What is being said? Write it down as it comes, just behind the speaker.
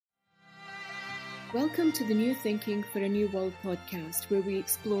Welcome to the New Thinking for a New World podcast, where we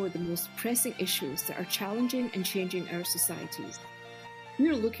explore the most pressing issues that are challenging and changing our societies. We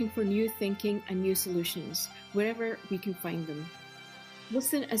are looking for new thinking and new solutions, wherever we can find them.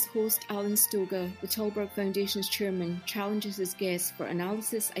 Listen as host Alan Stoga, the Tallberg Foundation's chairman, challenges his guests for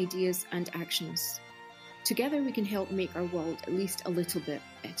analysis, ideas, and actions. Together we can help make our world at least a little bit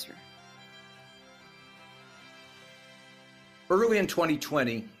better. Early in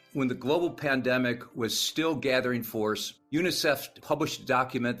 2020, when the global pandemic was still gathering force, UNICEF published a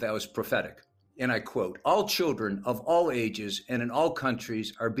document that was prophetic. And I quote, "All children of all ages and in all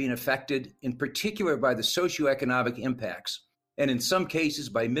countries are being affected, in particular by the socioeconomic impacts, and in some cases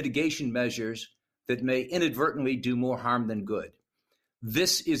by mitigation measures that may inadvertently do more harm than good.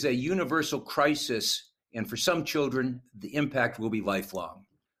 This is a universal crisis, and for some children, the impact will be lifelong."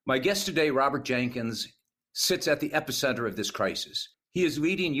 My guest today, Robert Jenkins, sits at the epicenter of this crisis. He is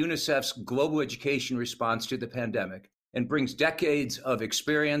leading UNICEF's global education response to the pandemic and brings decades of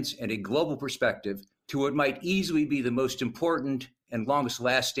experience and a global perspective to what might easily be the most important and longest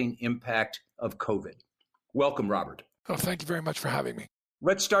lasting impact of COVID. Welcome, Robert. Oh, thank you very much for having me.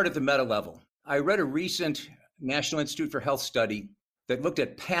 Let's start at the meta level. I read a recent National Institute for Health study that looked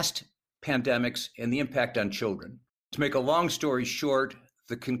at past pandemics and the impact on children. To make a long story short,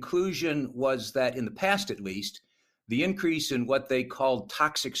 the conclusion was that in the past, at least, the increase in what they called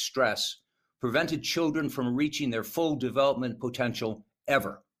toxic stress prevented children from reaching their full development potential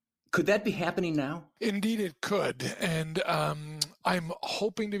ever. Could that be happening now? Indeed, it could. And I'm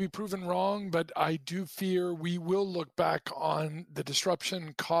hoping to be proven wrong, but I do fear we will look back on the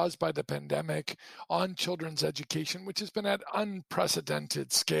disruption caused by the pandemic on children's education, which has been at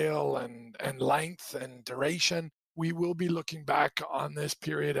unprecedented scale and length and duration. We will be looking back on this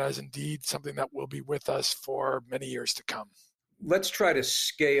period as indeed something that will be with us for many years to come. Let's try to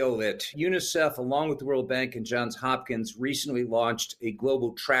scale it. UNICEF, along with the World Bank and Johns Hopkins, recently launched a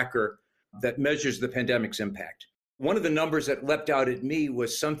global tracker that measures the pandemic's impact. One of the numbers that leapt out at me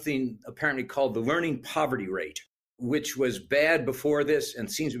was something apparently called the learning poverty rate, which was bad before this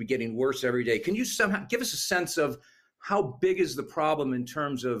and seems to be getting worse every day. Can you somehow give us a sense of how big is the problem in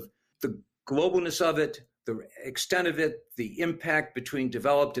terms of the globalness of it, the extent of it, the impact between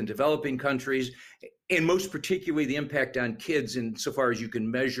developed and developing countries, and most particularly the impact on kids insofar as you can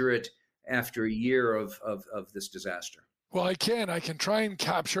measure it after a year of this disaster? Well, I can try and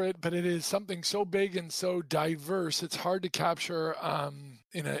capture it, but it is something so big and so diverse, it's hard to capture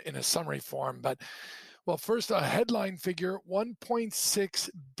in a summary form. But well, first, a headline figure, 1.6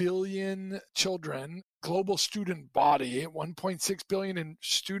 billion children, global student body, 1.6 billion in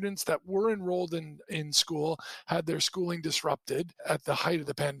students that were enrolled in school had their schooling disrupted at the height of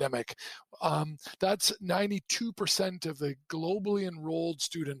the pandemic. That's 92% of the globally enrolled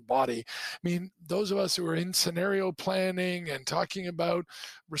student body. I mean, those of us who are in scenario planning and talking about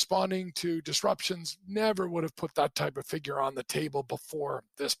responding to disruptions never would have put that type of figure on the table before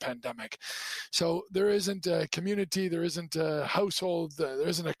this pandemic. So there isn't a community, there isn't a household, there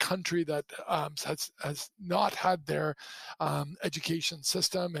isn't a country that has not had their education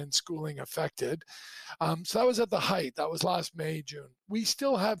system and schooling affected. So that was at the height. That was last May, June. We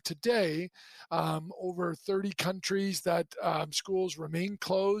still have today over 30 countries that schools remain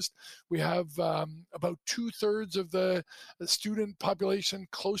closed. We have about 2/3 of the student population,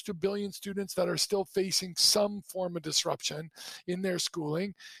 close to 1 billion students that are still facing some form of disruption in their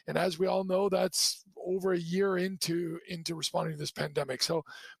schooling. And as we all know, that's over a year into responding to this pandemic. So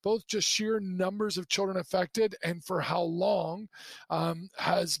both just sheer numbers of children affected and for how long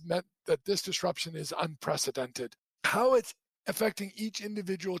has meant that this disruption is unprecedented. How it's affecting each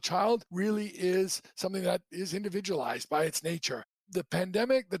individual child really is something that is individualized by its nature. The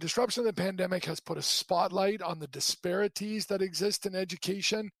pandemic, the disruption of the pandemic has put a spotlight on the disparities that exist in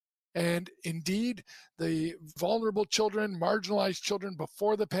education. And indeed, the vulnerable children, marginalized children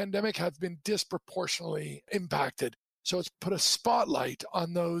before the pandemic have been disproportionately impacted. So it's put a spotlight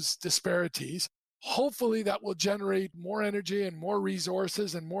on those disparities. Hopefully that will generate more energy and more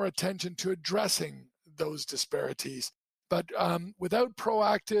resources and more attention to addressing those disparities. But without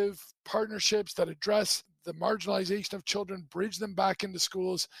proactive partnerships that address the marginalization of children, bridge them back into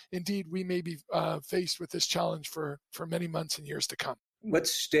schools, indeed, we may be faced with this challenge for many months and years to come.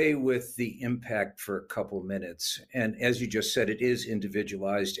 Let's stay with the impact for a couple of minutes. And as you just said, it is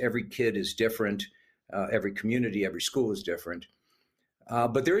individualized. Every kid is different. Every community, every school is different.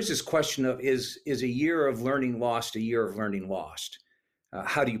 But there is this question of, is a year of learning lost a year of learning lost?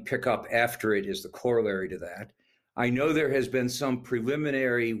 How do you pick up after it is the corollary to that. I know there has been some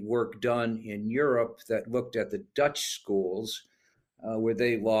preliminary work done in Europe that looked at the Dutch schools where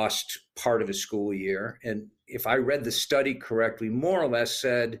they lost part of a school year. And if I read the study correctly, more or less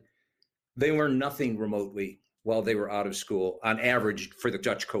said they learned nothing remotely while they were out of school on average for the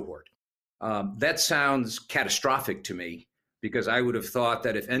Dutch cohort. That sounds catastrophic to me, because I would have thought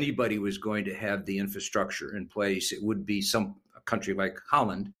that if anybody was going to have the infrastructure in place, it would be a country like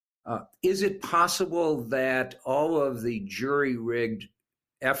Holland. Is it possible that all of the jury-rigged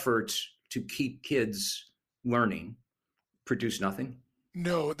efforts to keep kids learning produce nothing?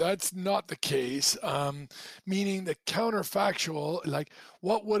 No, that's not the case. Meaning the counterfactual, like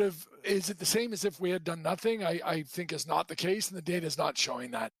is it the same as if we had done nothing? I think is not the case, and the data is not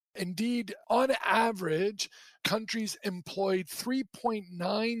showing that. Indeed, on average, countries employed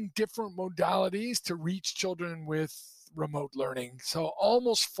 3.9 different modalities to reach children with remote learning. So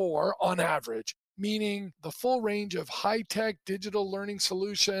almost 4 on average, meaning the full range of high-tech digital learning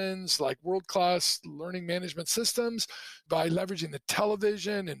solutions like world-class learning management systems by leveraging the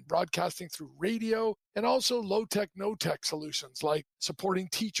television and broadcasting through radio, and also low-tech, no-tech solutions like supporting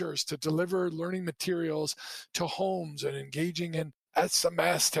teachers to deliver learning materials to homes and engaging in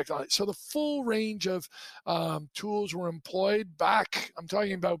SMS technology. So the full range of tools were employed I'm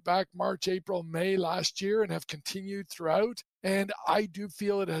talking about back March, April, May last year, and have continued throughout. And I do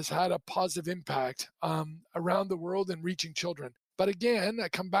feel it has had a positive impact around the world in reaching children. But again, I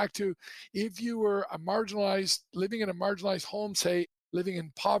come back to, if you were living in a marginalized home, say living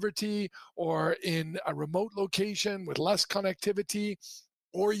in poverty or in a remote location with less connectivity,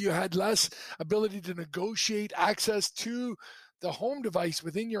 or you had less ability to negotiate access to the home device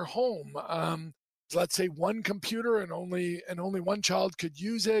within your home, let's say one computer and only one child could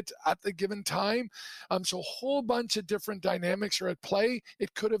use it at the given time. So a whole bunch of different dynamics are at play.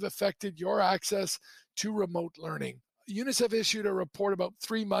 It could have affected your access to remote learning. UNICEF issued a report about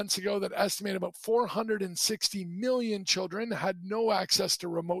 3 months ago that estimated about 460 million children had no access to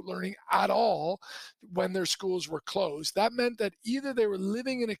remote learning at all when their schools were closed. That meant that either they were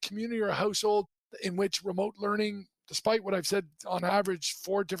living in a community or a household in which remote learning, despite what I've said, on average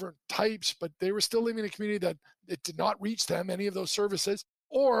 4 different types, but they were still living in a community that it did not reach them, any of those services,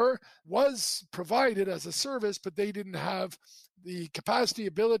 or was provided as a service, but they didn't have the capacity,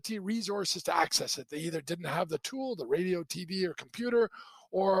 ability, resources to access it. They either didn't have the tool, the radio, TV, or computer,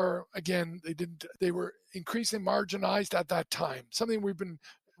 or again, they were increasingly marginalized at that time. Something we've been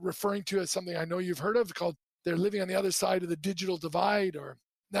referring to as something I know you've heard of called they're living on the other side of the digital divide.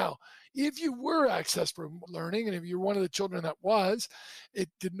 Now, if you were accessed for learning, and if you're one of the children that was, it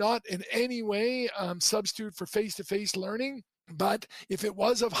did not in any way substitute for face-to-face learning. But if it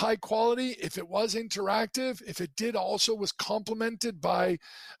was of high quality, if it was interactive, if it did also was complemented by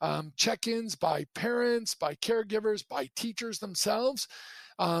check-ins by parents, by caregivers, by teachers themselves,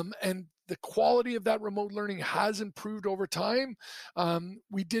 and the quality of that remote learning has improved over time,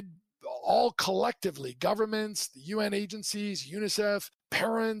 we did all collectively, governments, the UN agencies, UNICEF,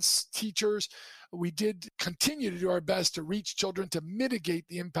 parents, teachers, we did continue to do our best to reach children to mitigate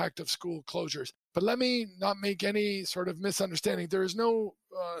the impact of school closures. But let me not make any sort of misunderstanding. There is no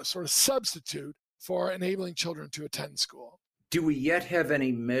sort of substitute for enabling children to attend school. Do we yet have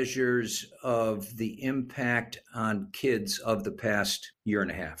any measures of the impact on kids of the past year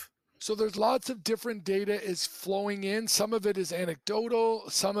and a half? So there's lots of different data is flowing in. Some of it is anecdotal.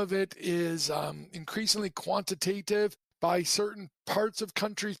 Some of it is increasingly quantitative by certain parts of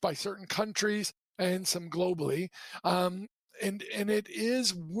countries, by certain countries, and some globally. And it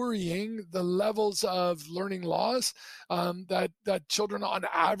is worrying, the levels of learning loss that children on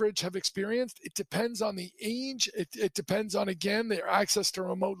average have experienced. It depends on the age. It depends on, again, their access to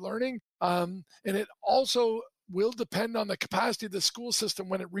remote learning. And it also will depend on the capacity of the school system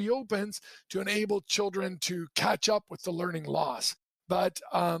when it reopens to enable children to catch up with the learning loss. But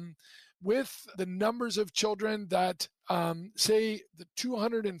with the numbers of children that, say, the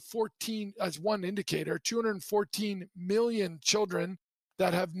 214, as one indicator, 214 million children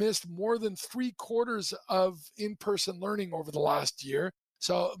that have missed more than 3/4 of in-person learning over the last year.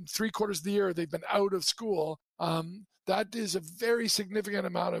 So 3/4 of the year they've been out of school. That is a very significant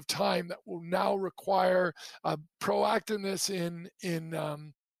amount of time that will now require proactiveness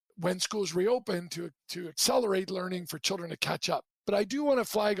in when schools reopen to accelerate learning for children to catch up. But I do want to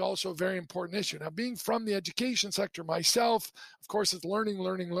flag also a very important issue. Now, being from the education sector myself, of course, it's learning,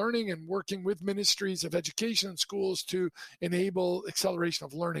 and working with ministries of education and schools to enable acceleration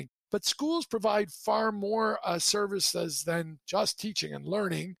of learning. But schools provide far more services than just teaching and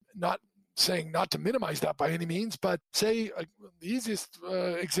learning, not saying not to minimize that by any means, but say the easiest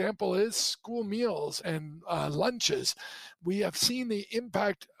example is school meals and lunches. We have seen the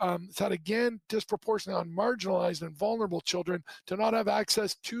impact that, again, disproportionately on marginalized and vulnerable children to not have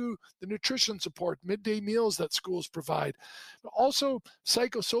access to the nutrition support, midday meals that schools provide. Also,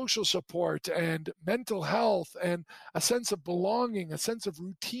 psychosocial support and mental health and a sense of belonging, a sense of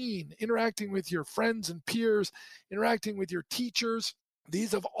routine, interacting with your friends and peers, interacting with your teachers.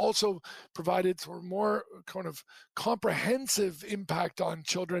 These have also provided sort of more kind of comprehensive impact on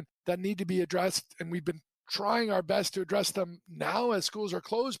children that need to be addressed. And we've been trying our best to address them now as schools are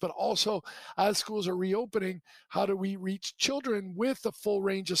closed, but also as schools are reopening. How do we reach children with the full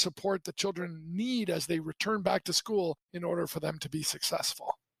range of support that children need as they return back to school in order for them to be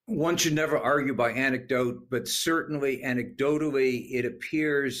successful? One should never argue by anecdote, but certainly anecdotally, it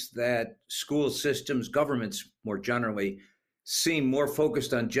appears that school systems, governments more generally, seem more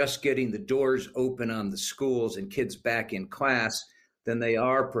focused on just getting the doors open on the schools and kids back in class than they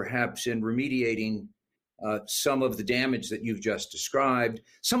are perhaps in remediating some of the damage that you've just described,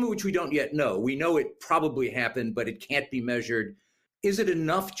 some of which we don't yet know. We know it probably happened, but it can't be measured. Is it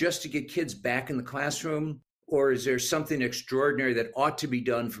enough just to get kids back in the classroom, or is there something extraordinary that ought to be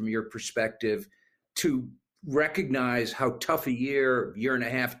done from your perspective to recognize how tough a year and a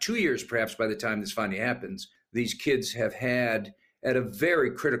half, 2 years perhaps by the time this finally happens, these kids have had at a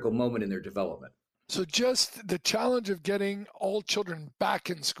very critical moment in their development? So just the challenge of getting all children back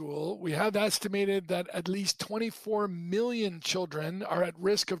in school, we have estimated that at least 24 million children are at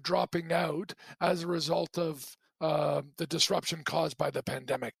risk of dropping out as a result of the disruption caused by the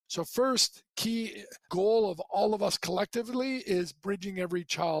pandemic. So first key goal of all of us collectively is bridging every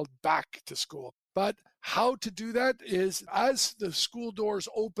child back to school. But how to do that is, as the school doors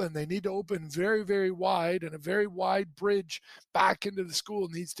open, they need to open very, very wide, and a very wide bridge back into the school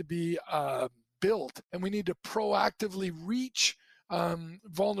needs to be built. And we need to proactively reach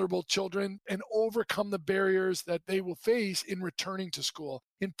vulnerable children and overcome the barriers that they will face in returning to school.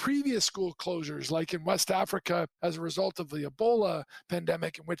 In previous school closures, like in West Africa, as a result of the Ebola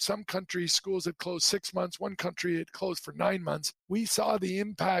pandemic, in which some countries' schools had closed 6 months, one country had closed for 9 months, we saw the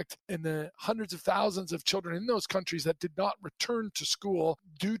impact in the hundreds of thousands of children in those countries that did not return to school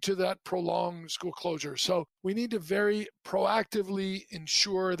due to that prolonged school closure. So we need to very proactively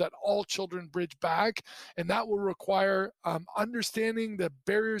ensure that all children bridge back, and that will require understanding the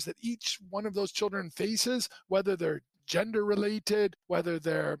barriers that each one of those children faces, whether they're gender related, whether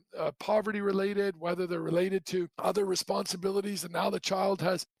they're poverty related, whether they're related to other responsibilities that now the child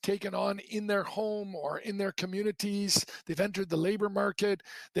has taken on in their home or in their communities. They've entered the labor market.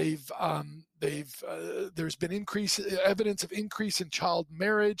 There's been evidence of increase in child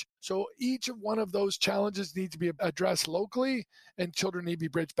marriage. So each one of those challenges needs to be addressed locally, and children need to be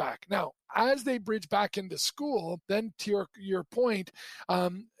bridged back. Now, as they bridge back into school, then to your point,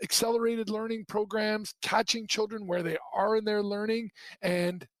 accelerated learning programs, catching children where they are in their learning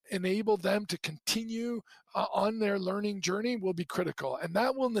and enable them to continue on their learning journey will be critical. And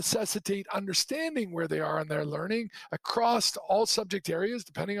that will necessitate understanding where they are in their learning across all subject areas,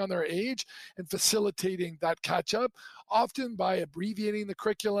 depending on their age, and facilitating that catch up, often by abbreviating the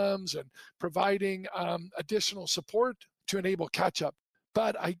curriculums and providing additional support to enable catch up.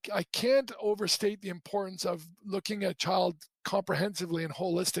 But I can't overstate the importance of looking at a child comprehensively and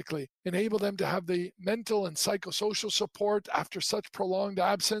holistically, enable them to have the mental and psychosocial support after such prolonged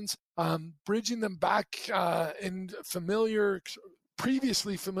absence, bridging them back in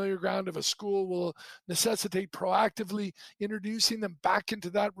previously familiar ground of a school will necessitate proactively introducing them back into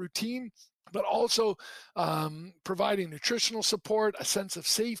that routine, but also providing nutritional support, a sense of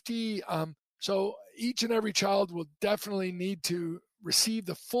safety. So each and every child will definitely need to receive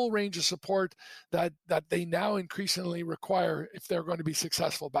the full range of support that they now increasingly require if they're going to be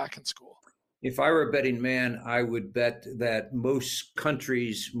successful back in school. If I were a betting man, I would bet that most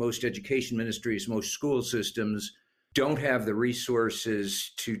countries, most education ministries, most school systems don't have the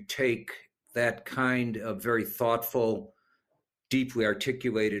resources to take that kind of very thoughtful, deeply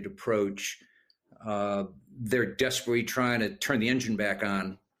articulated approach. They're desperately trying to turn the engine back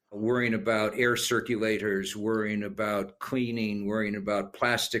on, worrying about air circulators, worrying about cleaning, worrying about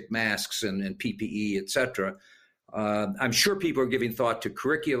plastic masks and PPE, et cetera. I'm sure people are giving thought to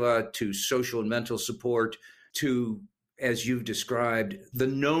curricula, to social and mental support, to, as you've described, the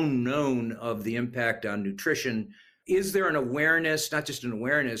known of the impact on nutrition. Is there an awareness, not just an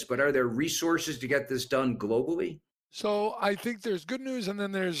awareness, but are there resources to get this done globally? So I think there's good news and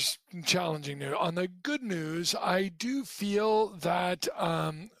then there's challenging news. On the good news, I do feel that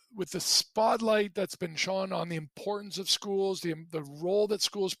the spotlight that's been shone on the importance of schools, the role that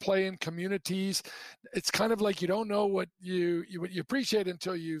schools play in communities, it's kind of like you don't know what you appreciate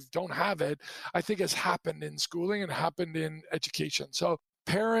until you don't have it, I think has happened in schooling and happened in education. So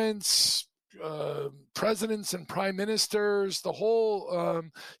parents, presidents and prime ministers, the whole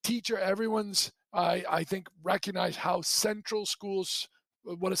teacher, everyone's, I think, recognize how central schools,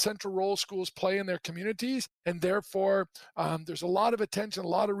 what a central role schools play in their communities. And therefore, there's a lot of attention, a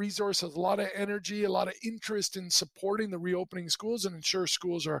lot of resources, a lot of energy, a lot of interest in supporting the reopening schools and ensure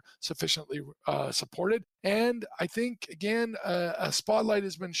schools are sufficiently supported. And I think, again, a spotlight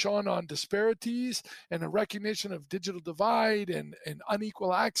has been shone on disparities and a recognition of digital divide and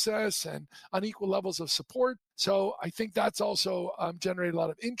unequal access and unequal levels of support. So I think that's also generated a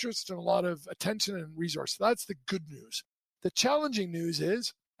lot of interest and a lot of attention and resource. That's the good news. The challenging news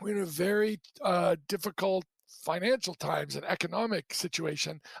is we're in a very difficult financial times and economic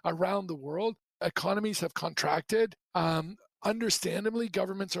situation around the world. Economies have contracted. Understandably,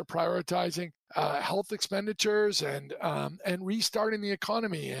 governments are prioritizing health expenditures and restarting the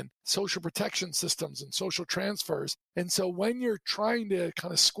economy and social protection systems and social transfers. And so when you're trying to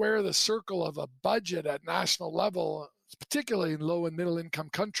kind of square the circle of a budget at national level, particularly in low and middle income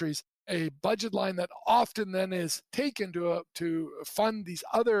countries, a budget line that often then is taken to fund these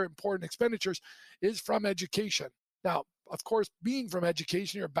other important expenditures is from education. Now, of course, being from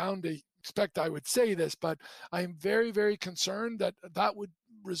education, you're bound to expect I would say this, but I am very, very concerned that that would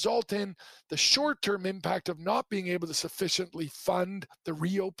result in the short-term impact of not being able to sufficiently fund the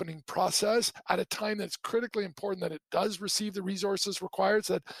reopening process at a time that's critically important that it does receive the resources required,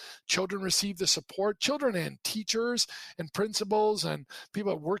 so that children receive the support, children and teachers and principals and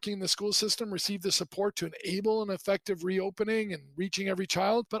people working in the school system receive the support to enable an effective reopening and reaching every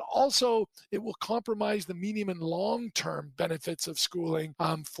child, but also it will compromise the medium and long-term benefits of schooling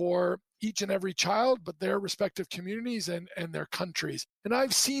for each and every child, but their respective communities and their countries. And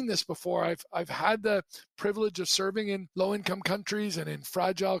I've seen this before. I've had the privilege of serving in low-income countries and in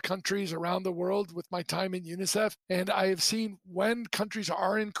fragile countries around the world with my time in UNICEF. And I have seen when countries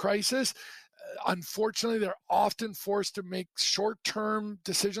are in crisis, unfortunately, they're often forced to make short-term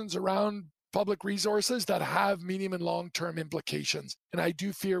decisions around public resources that have medium and long-term implications. And I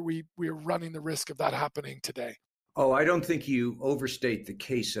do fear we are running the risk of that happening today. Oh, I don't think you overstate the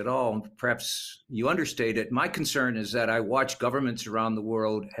case at all. Perhaps you understate it. My concern is that I watch governments around the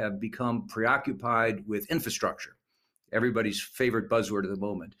world have become preoccupied with infrastructure, everybody's favorite buzzword at the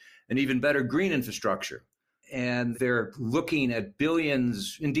moment, and even better, green infrastructure. And they're looking at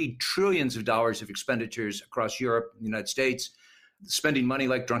billions, indeed trillions of dollars of expenditures across Europe, the United States, spending money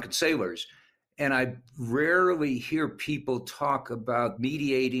like drunken sailors. And I rarely hear people talk about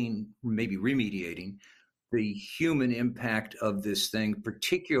mediating, maybe remediating, the human impact of this thing,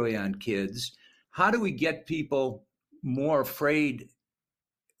 particularly on kids. How do we get people more afraid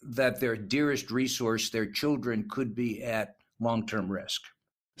that their dearest resource, their children, could be at long-term risk?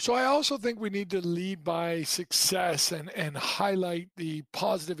 So I also think we need to lead by success and highlight the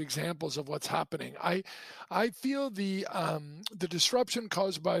positive examples of what's happening. I feel the disruption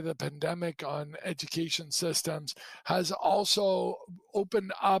caused by the pandemic on education systems has also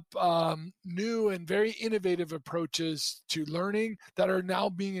opened up new and very innovative approaches to learning that are now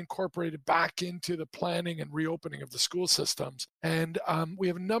being incorporated back into the planning and reopening of the school systems. And we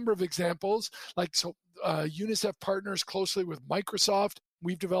have a number of examples, UNICEF partners closely with Microsoft.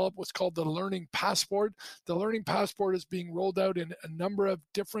 We've developed what's called the Learning Passport. The Learning Passport is being rolled out in a number of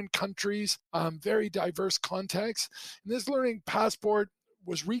different countries, very diverse contexts. And this Learning Passport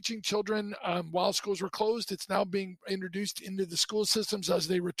was reaching children while schools were closed. It's now being introduced into the school systems as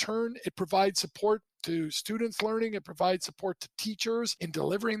they return. It provides support to students learning. It provides support to teachers in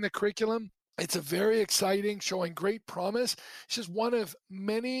delivering the curriculum. It's a very exciting, showing great promise. It's just one of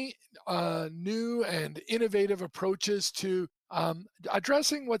many new and innovative approaches to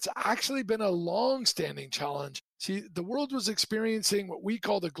addressing what's actually been a long-standing challenge. See, the world was experiencing what we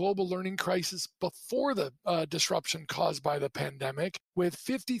call the global learning crisis before the disruption caused by the pandemic, with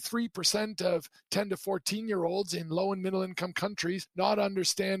 53% of 10 to 14-year-olds in low and middle income countries not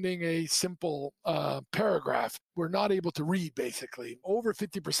understanding a simple paragraph. We're not able to read, basically. Over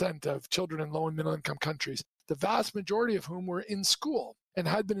 50% of children in low and middle income countries, the vast majority of whom were in school and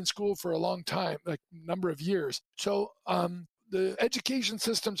had been in school for a long time, like a number of years. So the education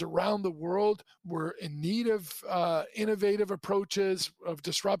systems around the world were in need of innovative approaches of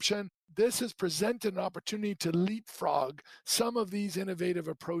disruption. this has presented an opportunity to leapfrog some of these innovative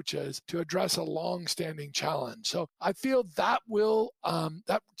approaches to address a long-standing challenge. So I feel that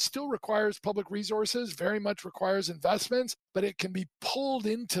that still requires public resources, very much requires investments, but it can be pulled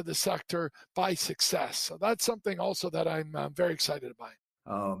into the sector by success. So that's something also that I'm very excited about.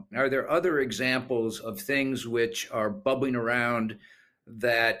 Are there other examples of things which are bubbling around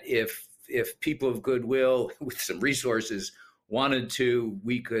that if people of goodwill with some resources wanted to,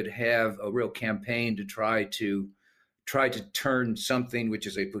 we could have a real campaign to try to turn something which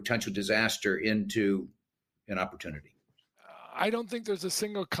is a potential disaster into an opportunity? I don't think there's a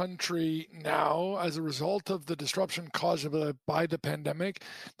single country now, as a result of the disruption caused by the pandemic,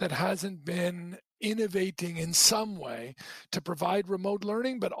 that hasn't been innovating in some way to provide remote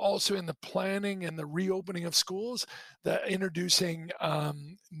learning, but also in the planning and the reopening of schools, that introducing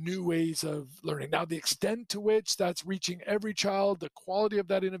new ways of learning. Now, the extent to which that's reaching every child, the quality of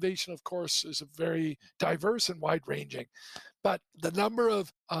that innovation, of course, is very diverse and wide-ranging. But the number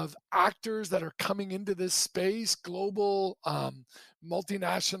of actors that are coming into this space, global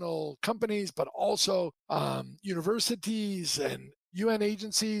multinational companies, but also universities and UN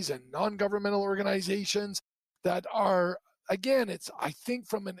agencies and non-governmental organizations that are, again, it's, I think,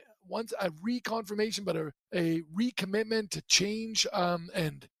 from a reconfirmation, but a recommitment to change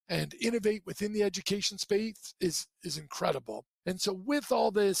and innovate within the education space is incredible. And so with all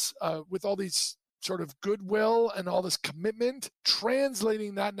this, with all these sort of goodwill and all this commitment,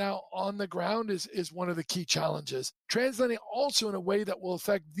 translating that now on the ground is one of the key challenges. Translating also in a way that will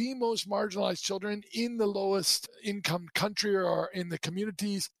affect the most marginalized children in the lowest income country or in the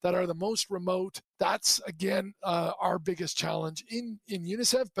communities that are the most remote. That's, again, our biggest challenge in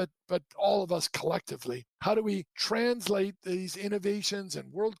UNICEF, but all of us collectively. How do we translate these innovations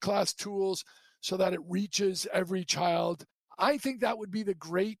and world-class tools so that it reaches every child? I think that would be the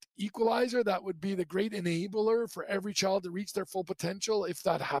great equalizer. That would be the great enabler for every child to reach their full potential if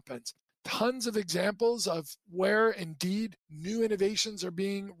that happens. Tons of examples of where indeed new innovations are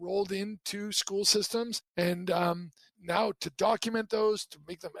being rolled into school systems. And now to document those, to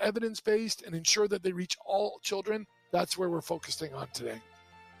make them evidence-based and ensure that they reach all children, that's where we're focusing on today.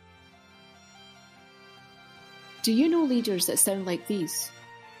 Do you know leaders that sound like these?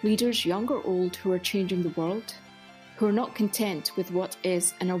 Leaders, young or old, who are changing the world? Who are not content with what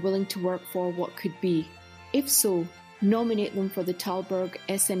is and are willing to work for what could be? If so, nominate them for the Talberg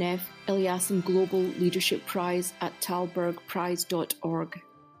SNF Eliasson Global Leadership Prize at talbergprize.org.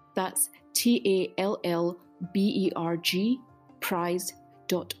 That's TALLBERG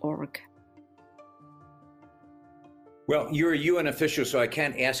prize.org. Well, you're a UN official, so I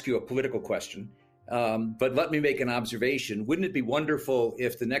can't ask you a political question. But let me make an observation. Wouldn't it be wonderful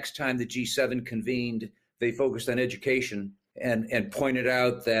if the next time the G7 convened, they focused on education and pointed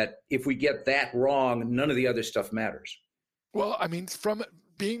out that if we get that wrong, none of the other stuff matters? Well, I mean, from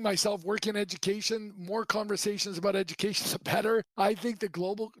being myself working in education, more conversations about education, the better. I think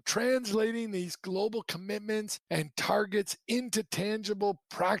translating these global commitments and targets into tangible,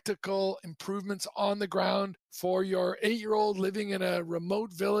 practical improvements on the ground for your 8-year-old living in a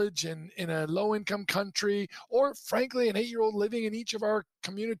remote village in a low-income country, or frankly, an 8-year-old living in each of our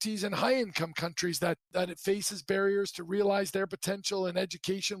communities in high-income countries that it faces barriers to realize their potential in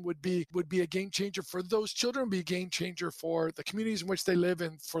education would be a game changer for those children, be a game changer for the communities in which they live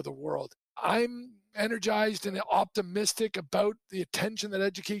and for the world. I'm energized and optimistic about the attention that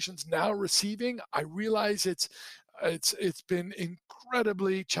education's now receiving. I realize it's been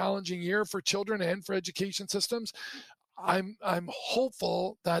incredibly challenging year for children and for education systems. I'm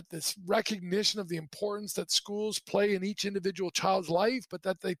hopeful that this recognition of the importance that schools play in each individual child's life, but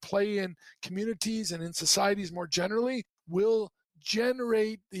that they play in communities and in societies more generally, will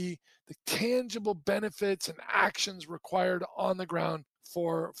generate the tangible benefits and actions required on the ground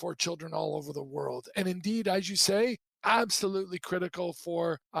for children all over the world. And indeed, as you say, absolutely critical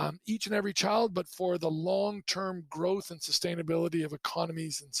for each and every child, but for the long-term growth and sustainability of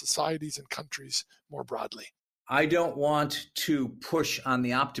economies and societies and countries more broadly. I don't want to push on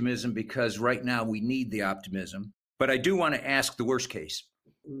the optimism because right now we need the optimism, but I do want to ask the worst case.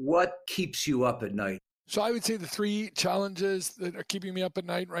 What keeps you up at night? So I would say the 3 challenges that are keeping me up at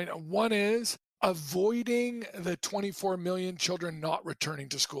night right now. One is avoiding the 24 million children not returning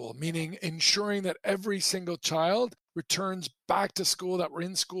to school, meaning ensuring that every single child returns back to school that were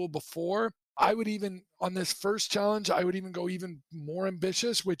in school before. I would even, on this first challenge, I would even go even more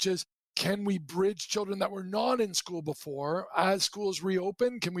ambitious, which is, can we bridge children that were not in school before? As schools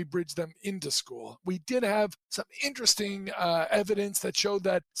reopen, can we bridge them into school? We did have some interesting evidence that showed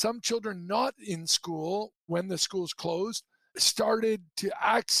that some children not in school when the schools closed started to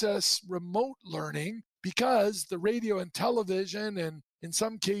access remote learning because the radio and television and in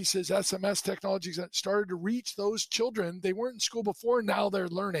some cases SMS technologies that started to reach those children. They weren't in school before, now they're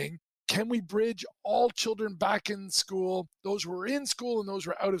learning. Can we bridge all children back in school, those who were in school and those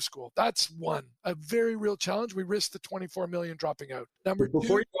who were out of school? That's one, a very real challenge. We risk the 24 million dropping out.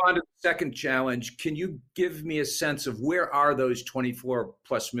 Before you go on to the second challenge, can you give me a sense of where are those 24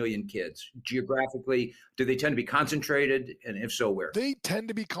 plus million kids geographically? Do they tend to be concentrated? And if so, where? They tend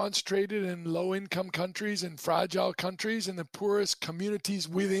to be concentrated in low-income countries and fragile countries and the poorest communities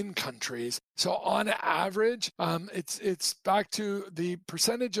within countries. So on average, it's back to the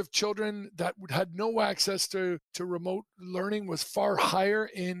percentage of children that had no access to remote learning was far higher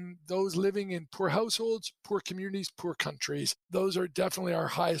in those living in poor households, poor communities, poor countries. Those are definitely our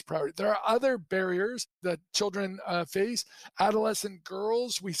highest priority. There are other barriers that children face. Adolescent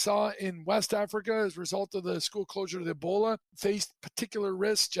girls we saw in West Africa as a result of the school closure of Ebola faced particular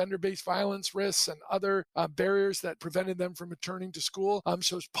risks, gender-based violence risks, and other barriers that prevented them from returning to school.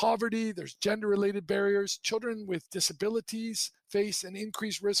 So there's poverty, there's gender-related barriers. Children with disabilities face an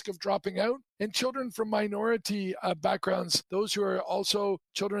increased risk of dropping out. And children from minority backgrounds, those who are also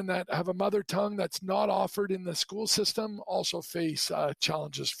children that have a mother tongue that's not offered in the school system, also face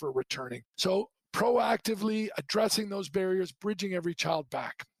challenges for returning. So proactively addressing those barriers, bridging every child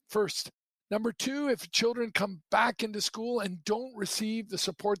back. First. Number two, if children come back into school and don't receive the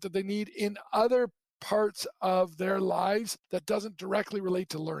support that they need in other parts of their lives that doesn't directly relate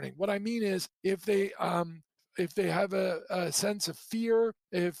to learning. What I mean is if they have a sense of fear,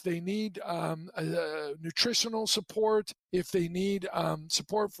 if they need nutritional support, if they need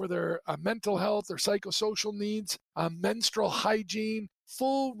support for their mental health or psychosocial needs, menstrual hygiene,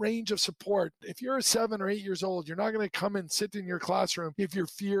 full range of support. If you're 7 or 8 years old, you're not going to come and sit in your classroom if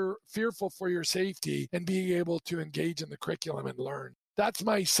you're fearful for your safety and being able to engage in the curriculum and learn. That's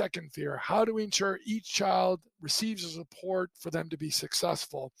my second fear. How do we ensure each child receives the support for them to be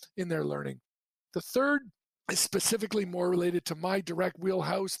successful in their learning? The third is specifically more related to my direct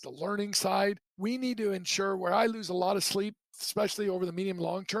wheelhouse, the learning side. We need to ensure, where I lose a lot of sleep, especially over the medium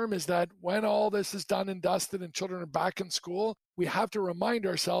long term, is that when all this is done and dusted and children are back in school, we have to remind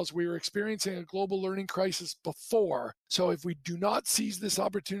ourselves we were experiencing a global learning crisis before. So if we do not seize this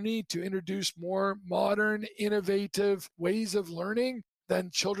opportunity to introduce more modern, innovative ways of learning, then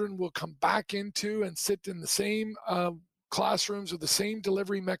children will come back into and sit in the same classrooms with the same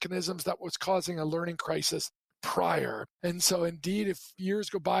delivery mechanisms that was causing a learning crisis prior. And so indeed, if years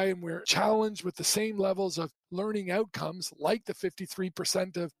go by and we're challenged with the same levels of learning outcomes, like the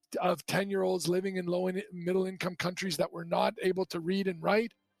 53% of 10-year-olds living in low and middle income countries that were not able to read and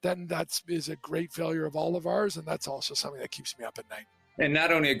write, then that is a great failure of all of ours. And that's also something that keeps me up at night. And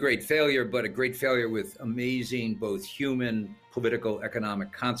not only a great failure, but a great failure with amazing both human, political,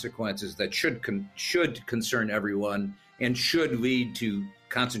 economic consequences that should concern everyone and should lead to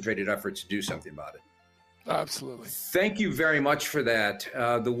concentrated efforts to do something about it. Absolutely. Thank you very much for that.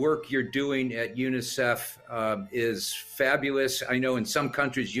 The work you're doing at UNICEF is fabulous. I know in some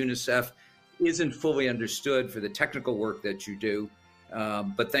countries UNICEF isn't fully understood for the technical work that you do,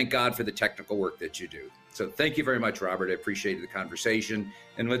 but thank God for the technical work that you do. So thank you very much, Robert. I appreciated the conversation.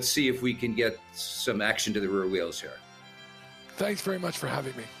 And let's see if we can get some action to the rear wheels here. Thanks very much for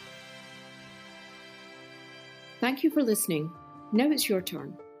having me. Thank you for listening. Now it's your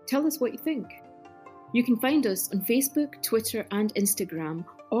turn. Tell us what you think. You can find us on Facebook, Twitter, and Instagram,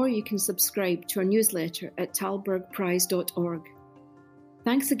 or you can subscribe to our newsletter at talbergprize.org.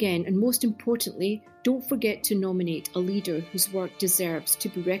 Thanks again, and most importantly, don't forget to nominate a leader whose work deserves to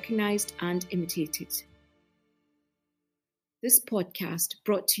be recognised and imitated. This podcast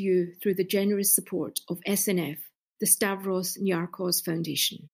brought to you through the generous support of SNF, the Stavros Niarchos Foundation.